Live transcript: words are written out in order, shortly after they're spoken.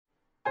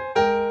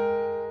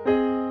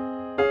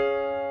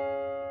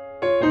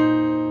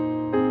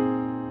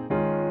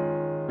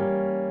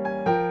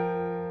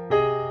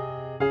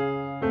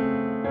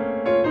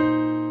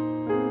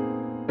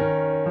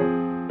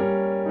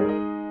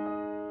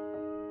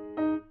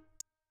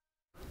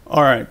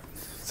Alright,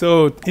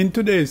 so in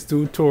today's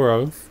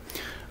tutorial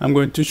I'm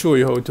going to show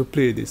you how to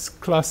play this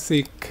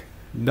classic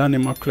Donnie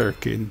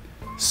McClurkin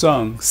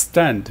song,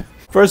 Stand.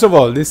 First of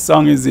all, this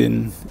song is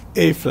in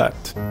A flat.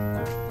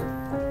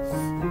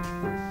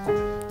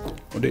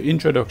 The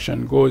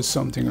introduction goes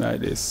something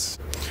like this.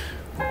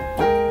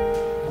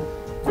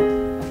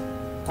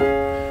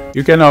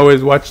 You can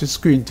always watch the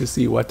screen to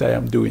see what I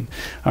am doing.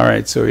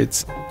 Alright, so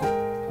it's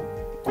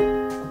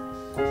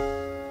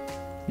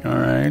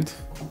alright.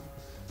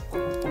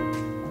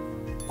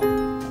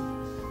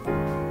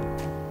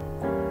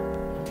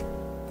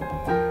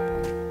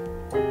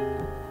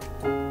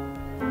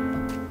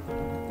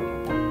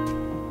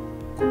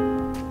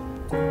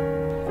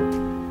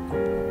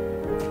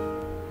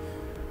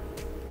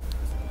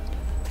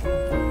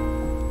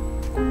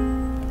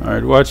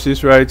 Alright, watch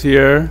this right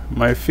here.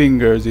 My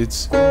fingers,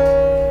 it's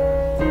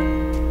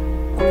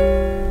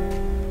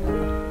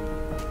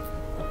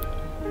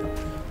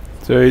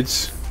so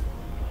it's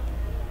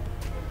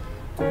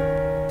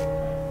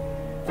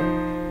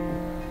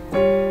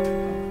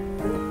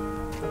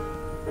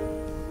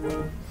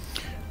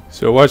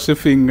so watch the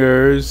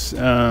fingers,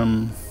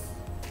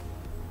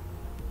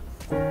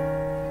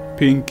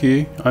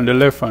 pinky on the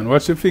left hand.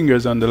 Watch the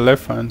fingers on the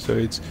left hand. So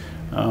it's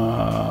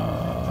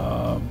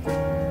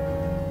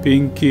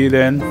pinky,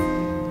 then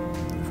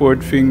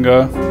fourth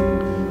finger,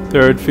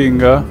 third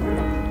finger.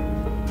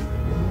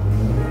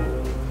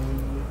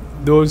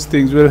 Those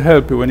things will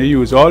help you when you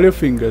use all your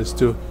fingers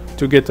to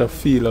get a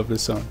feel of the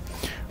song.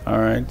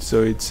 Alright,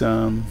 so it's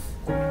and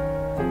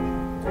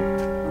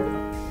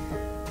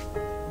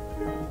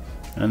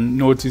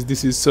notice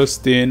this is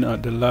sustained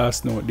at the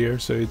last note there,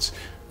 so it's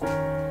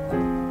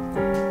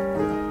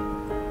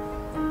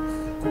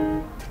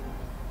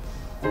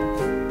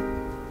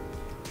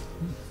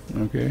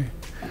okay.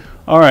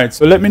 Alright,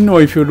 so let me know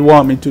if you'd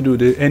want me to do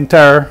the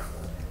entire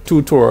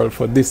tutorial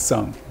for this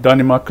song,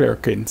 Donnie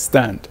McClurkin,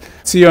 Stand.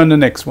 See you on the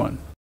next one.